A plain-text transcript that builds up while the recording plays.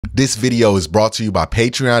This video is brought to you by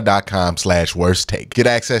patreon.com/worsttake. Get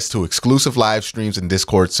access to exclusive live streams and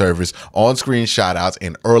Discord servers, on-screen shoutouts,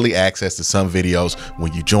 and early access to some videos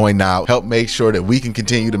when you join now. Help make sure that we can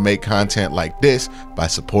continue to make content like this by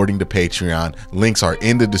supporting the Patreon. Links are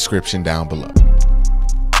in the description down below.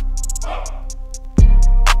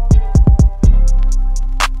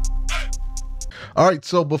 All right,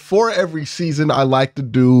 so before every season, I like to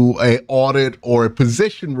do an audit or a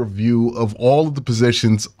position review of all of the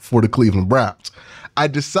positions for the Cleveland Browns. I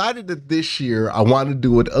decided that this year I want to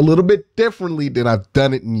do it a little bit differently than I've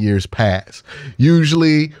done it in years past.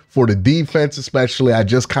 Usually for the defense especially, I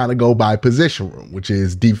just kind of go by position room, which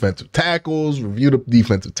is defensive tackles, review the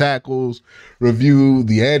defensive tackles, review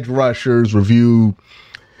the edge rushers, review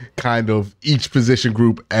kind of each position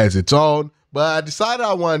group as its own. But I decided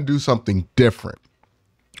I want to do something different.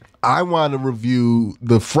 I want to review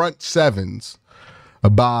the front sevens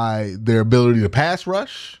by their ability to pass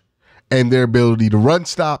rush and their ability to run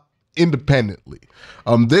stop independently.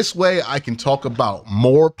 This way I can talk about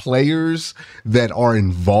more players that are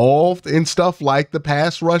involved in stuff like the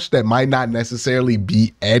pass rush that might not necessarily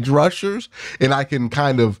be edge rushers, and I can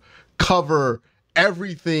kind of cover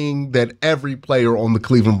everything that every player on the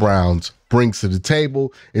Cleveland Browns brings to the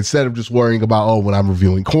table instead of just worrying about, oh, when I'm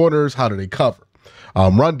reviewing corners, how do they cover?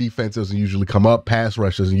 Run defense doesn't usually come up. Pass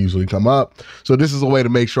rush doesn't usually come up. So this is a way to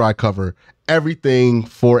make sure I cover everything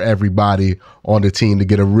for everybody on the team to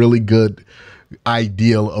get a really good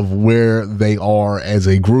idea of where they are as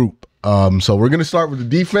a group. So we're going to start with the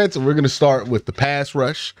defense, and we're going to start with the pass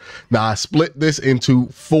rush. Now, I split this into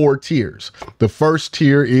 4 tiers. The first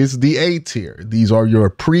tier is the A tier. These are your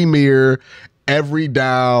premier every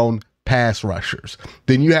down pass rushers.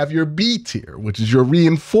 Then you have your B tier, which is your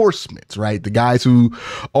reinforcements, right? The guys who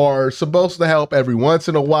are supposed to help every once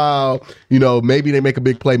in a while. You know, maybe they make a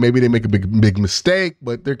big play, maybe they make a big mistake,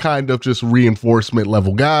 but they're kind of just reinforcement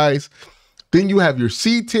level guys. Then you have your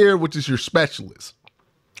C tier, which is your specialists.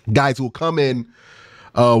 Guys who will come in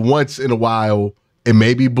once in a while and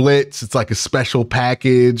maybe blitz. It's like a special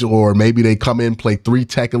package, or maybe they come in, play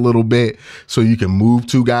 3-tech a little bit so you can move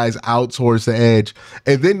 2 guys out towards the edge.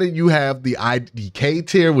 And then you have the IDK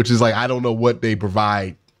tier, which is like, I don't know what they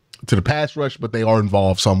provide to the pass rush, but they are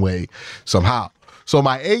involved some way, somehow. So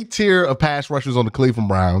my A tier of pass rushers on the Cleveland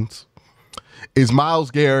Browns is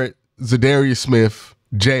Myles Garrett, Za'Darius Smith,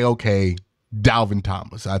 JOK, Dalvin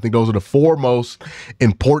Thomas. I think those are the 4 most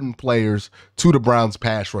important players to the Browns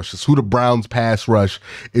pass rushes, who the Browns pass rush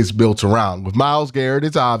is built around. With Myles Garrett,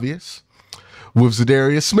 it's obvious. With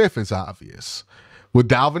Za'Darius Smith, it's obvious. With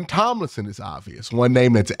Dalvin Tomlinson, it's obvious. One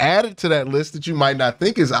name that's added to that list that you might not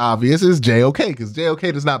think is obvious is JOK, because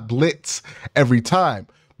JOK does not blitz every time.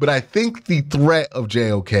 But I think the threat of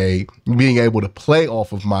JOK being able to play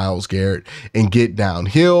off of Myles Garrett and get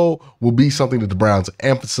downhill will be something that the Browns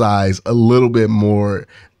emphasize a little bit more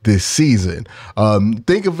this season.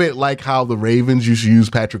 Think of it like how the Ravens used to use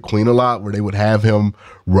Patrick Queen a lot, where they would have him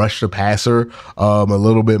rush the passer a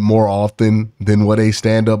little bit more often than what a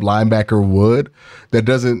stand-up linebacker would. That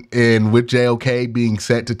doesn't, and with JOK being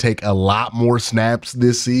set to take a lot more snaps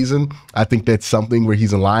this season, I think that's something where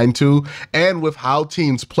he's aligned to. And with how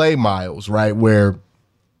teams play Myles, right, where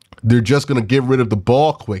they're just going to get rid of the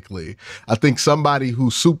ball quickly, I think somebody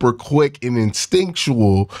who's super quick and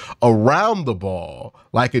instinctual around the ball,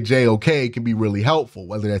 like a JOK, can be really helpful,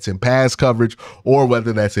 whether that's in pass coverage or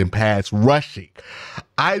whether that's in pass rushing.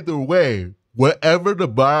 Either way, whatever the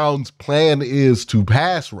Browns' plan is to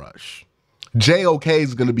pass rush, JOK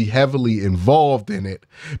is going to be heavily involved in it,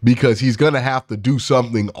 because he's going to have to do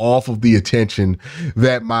something off of the attention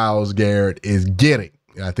that Myles Garrett is getting.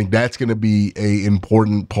 I think that's going to be an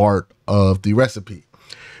important part of the recipe.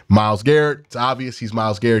 Myles Garrett, it's obvious he's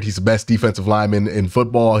Myles Garrett. He's the best defensive lineman in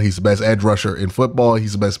football. He's the best edge rusher in football.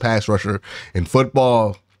 He's the best pass rusher in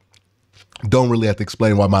football. Don't really have to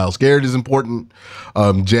explain why Myles Garrett is important.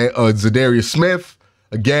 Za'Darius Smith,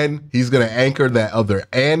 again, he's going to anchor that other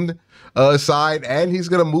end side, and he's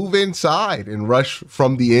going to move inside and rush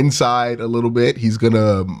from the inside a little bit. He's going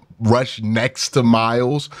to rush next to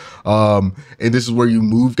Myles, and this is where you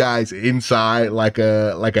move guys inside like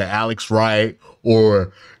a Alex Wright,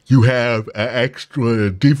 or you have an extra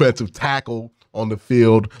defensive tackle on the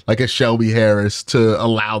field like a Shelby Harris to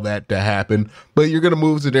allow that to happen. But you're going to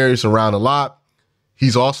move Za'Darius around a lot.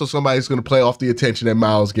 He's also somebody who's going to play off the attention that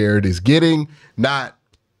Myles Garrett is getting, not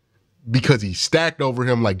because he's stacked over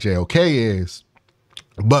him like JOK is,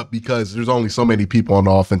 but because there's only so many people on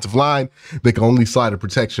the offensive line. They can only slide a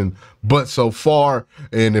protection but so far,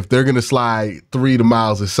 and if they're going to slide 3 to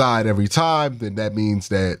Myles aside every time, then that means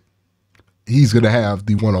that he's going to have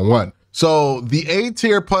the one-on-one. So the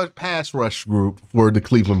A-tier pass rush group for the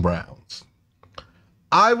Cleveland Browns.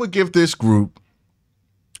 I would give this group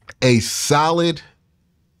a solid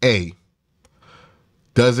A.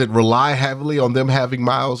 Does it rely heavily on them having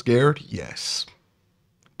Myles Garrett? Yes.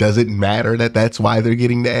 Does it matter that that's why they're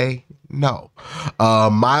getting the A? No.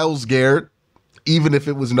 Myles Garrett, even if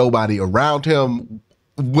it was nobody around him,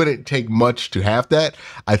 wouldn't take much to have that.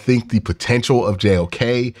 I think the potential of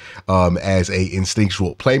JOK as a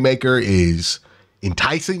instinctual playmaker is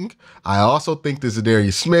enticing. I also think that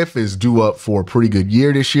Za'Darius Smith is due up for a pretty good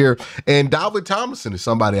year this year. And Dalvin Tomlinson is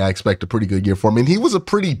somebody I expect a pretty good year for. I mean, he was a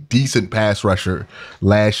pretty decent pass rusher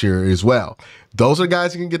last year as well. Those are the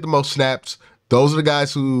guys who can get the most snaps. Those are the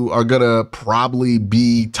guys who are going to probably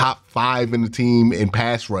be top 5 in the team in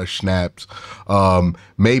pass rush snaps.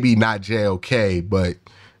 Maybe not JOK, but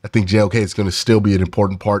I think JOK is going to still be an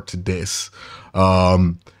important part to this.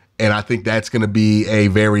 And I think that's going to be a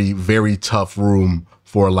very, very tough room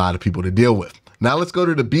for a lot of people to deal with. Now let's go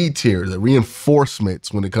to the B tier, the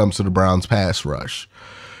reinforcements when it comes to the Browns pass rush.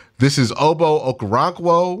 This is Obo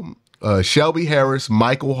Okoronkwo, Shelby Harris,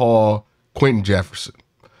 Michael Hall, Quentin Jefferson.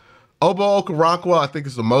 Obo Okoronkwo, I think,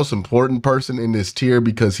 is the most important person in this tier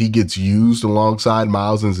because he gets used alongside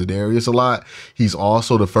Myles and Za'Darius a lot. He's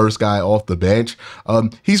also the first guy off the bench.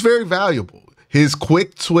 He's very valuable. His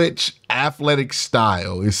quick twitch, athletic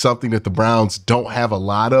style is something that the Browns don't have a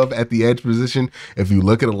lot of at the edge position. If you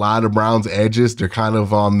look at a lot of Browns edges, they're kind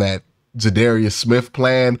of on that Za'Darius Smith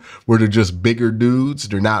plan where they're just bigger dudes.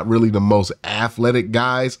 They're not really the most athletic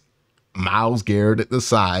guys. Myles Garrett at the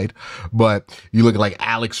side, but you look at like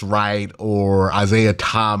Alex Wright or Isaiah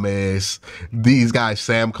Thomas, these guys,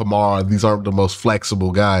 Sam Kamara, these aren't the most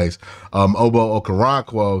flexible guys. Obo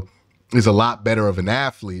Okoronkwo is a lot better of an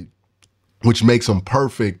athlete, which makes him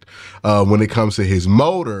perfect when it comes to his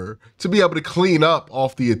motor to be able to clean up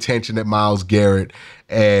off the attention that Myles Garrett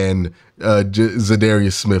and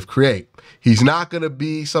Za'Darius Smith create. He's not going to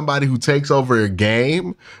be somebody who takes over a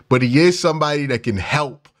game, but he is somebody that can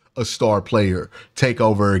help a star player take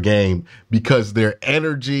over a game because their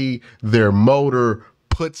energy, their motor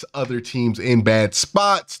puts other teams in bad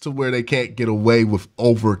spots to where they can't get away with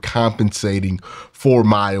overcompensating for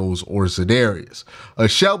Myles or Za'Darius.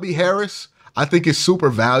 Shelby Harris, I think, is super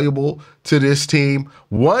valuable to this team.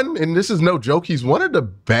 One, and this is no joke, he's one of the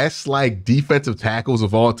best like defensive tackles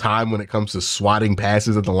of all time when it comes to swatting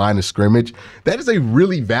passes at the line of scrimmage. That is a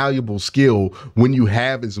really valuable skill when you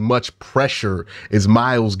have as much pressure as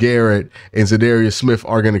Myles Garrett and Za'Darius Smith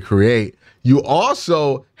are going to create. You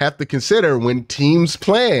also have to consider when teams'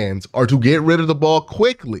 plans are to get rid of the ball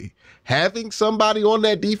quickly. Having somebody on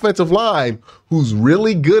that defensive line who's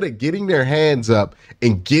really good at getting their hands up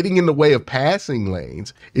and getting in the way of passing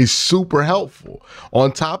lanes is super helpful.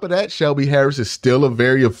 On top of that, Shelby Harris is still a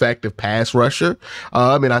very effective pass rusher.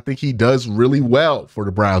 And I think he does really well for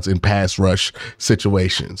the Browns in pass rush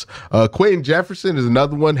situations. Quentin Jefferson is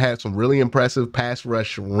another one, had some really impressive pass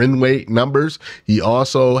rush win rate numbers. He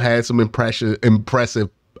also had some impressive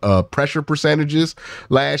pressure percentages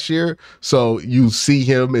last year. So you see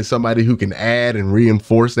him as somebody who can add and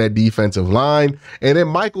reinforce that defensive line. And then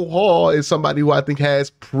Michael Hall is somebody who I think has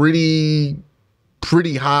pretty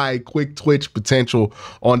high quick twitch potential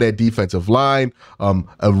on that defensive line.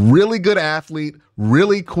 A really good athlete,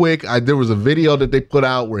 really quick. There was a video that they put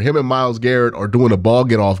out where him and Myles Garrett are doing a ball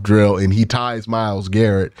get off drill and he ties Myles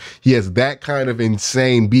Garrett. He has that kind of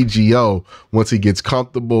insane BGO once he gets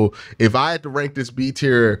comfortable. If I had to rank this B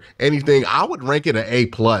tier anything, I would rank it an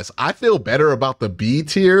A+. I feel better about the B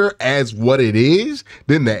tier as what it is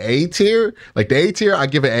than the A tier. Like the A tier, I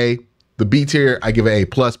give it A. The B tier, I give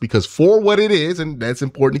it A+ because for what it is, and that's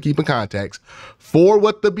important to keep in context, for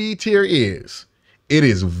what the B tier is, it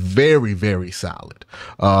is very, very solid.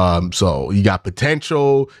 So you got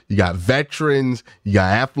potential, you got veterans, you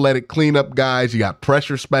got athletic cleanup guys, you got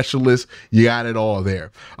pressure specialists, you got it all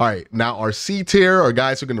there. All right, now our C tier are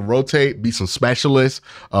guys who are going to rotate, be some specialists.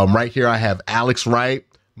 Right here I have Alex Wright,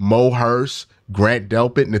 Mo Hurst, Grant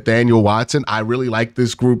Delpit, Nathaniel Watson. I really like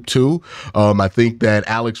this group too. I think that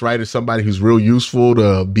Alex Wright is somebody who's real useful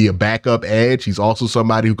to be a backup edge. He's also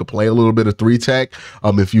somebody who could play a little bit of 3-tech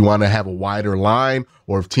if you want to have a wider line,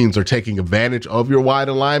 or if teams are taking advantage of your wide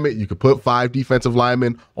alignment, you could put 5 defensive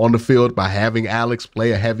linemen on the field by having Alex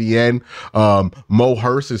play a heavy end. Mo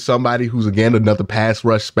Hurst is somebody who's, again, another pass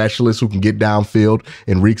rush specialist who can get downfield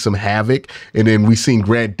and wreak some havoc. And then we've seen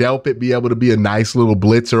Grant Delpit be able to be a nice little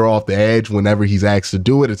blitzer off the edge whenever he's asked to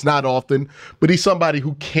do it. It's not often, but he's somebody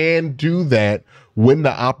who can do that when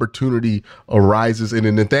the opportunity arises. And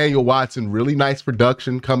then Nathaniel Watson, really nice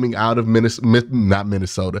production coming out of Mississippi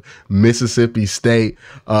State.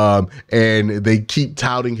 And they keep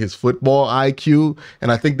touting his football IQ.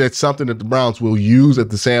 And I think that's something that the Browns will use at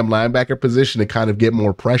the Sam linebacker position to kind of get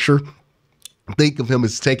more pressure. Think of him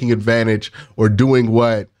as taking advantage or doing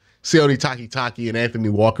what Sione Takitaki and Anthony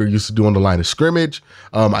Walker used to do on the line of scrimmage.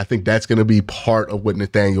 I think that's going to be part of what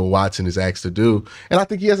Nathaniel Watson is asked to do. And I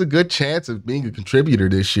think he has a good chance of being a contributor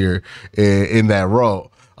this year in that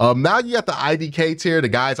role. Now you got the IDK tier, the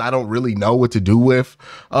guys I don't really know what to do with.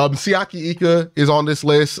 Siaki Ika is on this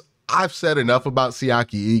list. I've said enough about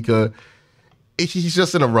Siaki Ika. He's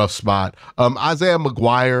just in a rough spot. Isaiah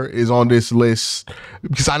McGuire is on this list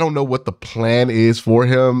because I don't know what the plan is for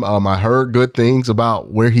him. I heard good things about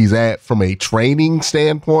where he's at from a training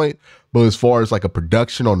standpoint, but as far as like a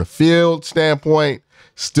production on the field standpoint,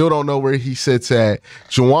 still don't know where he sits at.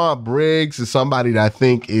 Juwan Briggs is somebody that I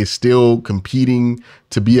think is still competing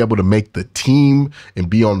to be able to make the team and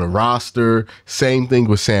be on the roster. Same thing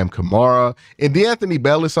with Sam Kamara. And DeAnthony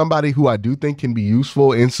Bell is somebody who I do think can be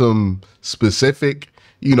useful in some specific,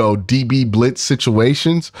 DB blitz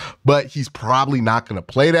situations, but he's probably not going to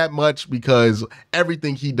play that much because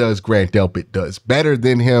everything he does, Grant Delpit does better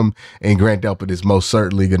than him, and Grant Delpit is most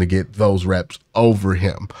certainly going to get those reps over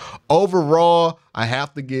him. Overall, I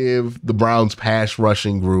have to give the Browns pass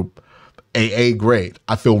rushing group A grade.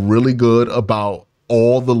 I feel really good about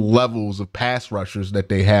all the levels of pass rushers that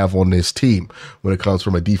they have on this team when it comes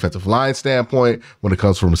from a defensive line standpoint, when it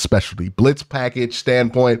comes from a specialty blitz package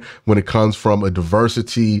standpoint, when it comes from a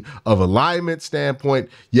diversity of alignment standpoint.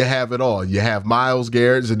 You have it all. You have Myles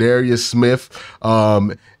Garrett, Zadarius Smith,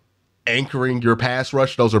 anchoring your pass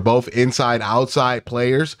rush. Those are both inside-outside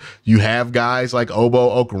players. You have guys like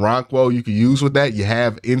Obo Okoronkwo you can use with that. You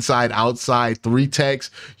have inside-outside three techs.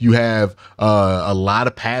 You have a lot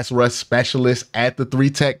of pass rush specialists at the three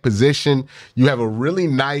tech position. You have a really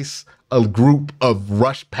nice group of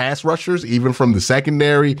pass rushers, even from the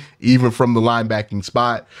secondary, even from the linebacking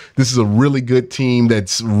spot. This is a really good team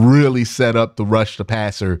that's really set up to rush the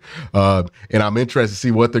passer. And I'm interested to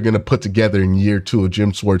see what they're going to put together in year 2 of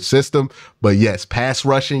Jim Schwartz's system. But yes, pass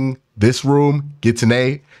rushing, this room gets an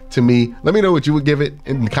A to me. Let me know what you would give it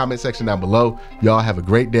in the comment section down below. Y'all have a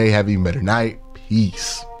great day. Have an even better night.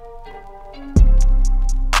 Peace.